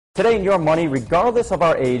Today in Your Money, regardless of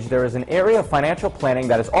our age, there is an area of financial planning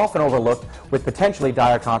that is often overlooked with potentially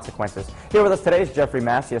dire consequences. Here with us today is Jeffrey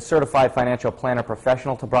Massey, a certified financial planner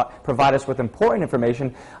professional, to provide us with important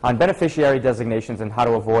information on beneficiary designations and how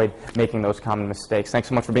to avoid making those common mistakes. Thanks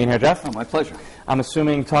so much for being here, Jeff. Oh, my pleasure. I'm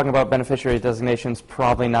assuming talking about beneficiary designations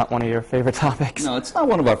probably not one of your favorite topics. No, it's not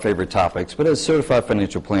one of our favorite topics, but as certified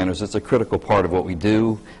financial planners, it's a critical part of what we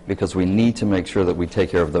do because we need to make sure that we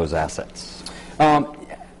take care of those assets.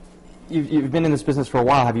 You've been in this business for a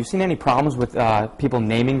while. Have you seen any problems with people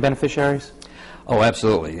naming beneficiaries? Oh,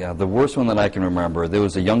 absolutely. The worst one that I can remember, there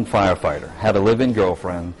was a young firefighter, had a live-in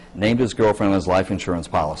girlfriend, named his girlfriend on his life insurance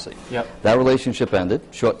policy. Yep. That relationship ended.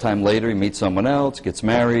 Short time later, he meets someone else, gets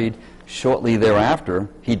married. Shortly thereafter,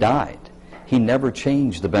 he died. He never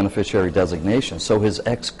changed the beneficiary designation, so his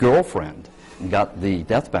ex-girlfriend got the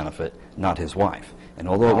death benefit, not his wife. And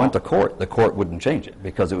although it went to court, the court wouldn't change it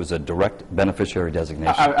because it was a direct beneficiary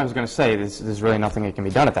designation. I was going to say, there's really nothing that can be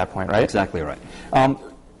done at that point, right? Exactly right.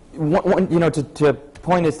 To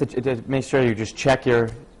point is to make sure you just check your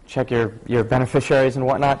beneficiaries and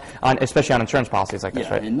whatnot, especially on insurance policies like this,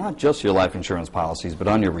 right? And not just your life insurance policies, but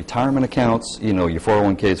on your retirement accounts, you know, your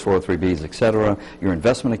 401ks, 403bs, etc., your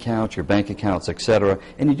investment accounts, your bank accounts, etc.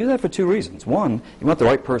 And you do that for two reasons. One, you want the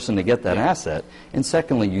right person to get that asset, and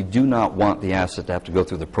secondly, you do not want the asset to have to go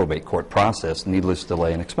through the probate court process, needless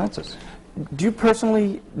delay and expenses. Do you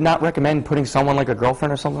personally not recommend putting someone like a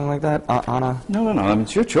girlfriend or something like that on a... No. I mean,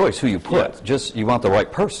 it's your choice who you put. Yeah. Just, you want the right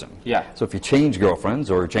person. Yeah. So if you change girlfriends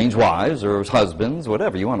or change wives or husbands,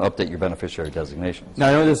 whatever, you want to update your beneficiary designations. Now,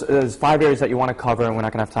 I know there's 5 areas that you want to cover, and we're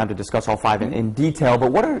not going to have time to discuss all 5 in detail,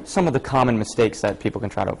 but what are some of the common mistakes that people can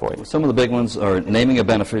try to avoid? Some of the big ones are naming a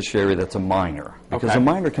beneficiary that's a minor, because Okay. a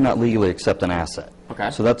minor cannot legally accept an asset. Okay.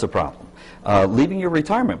 So that's a problem. Leaving your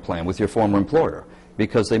retirement plan with your former employer,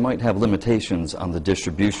 because they might have limitations on the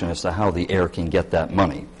distribution as to how the heir can get that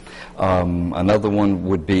money. Another one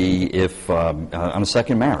would be if, on a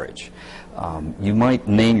second marriage, you might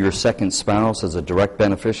name your second spouse as a direct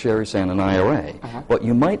beneficiary, say in an IRA, but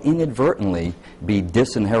you might inadvertently be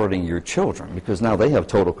disinheriting your children because now they have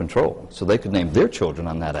total control. So they could name their children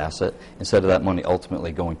on that asset instead of that money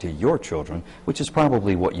ultimately going to your children, which is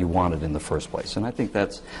probably what you wanted in the first place. And I think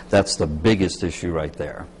that's the biggest issue right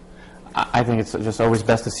there. I think it's just always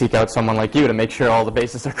best to seek out someone like you to make sure all the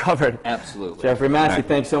bases are covered. Absolutely. Jeffrey Massey, Right.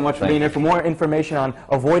 thanks so much for being here. For more information on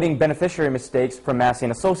avoiding beneficiary mistakes from Massey &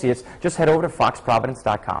 Associates, just head over to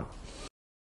foxprovidence.com.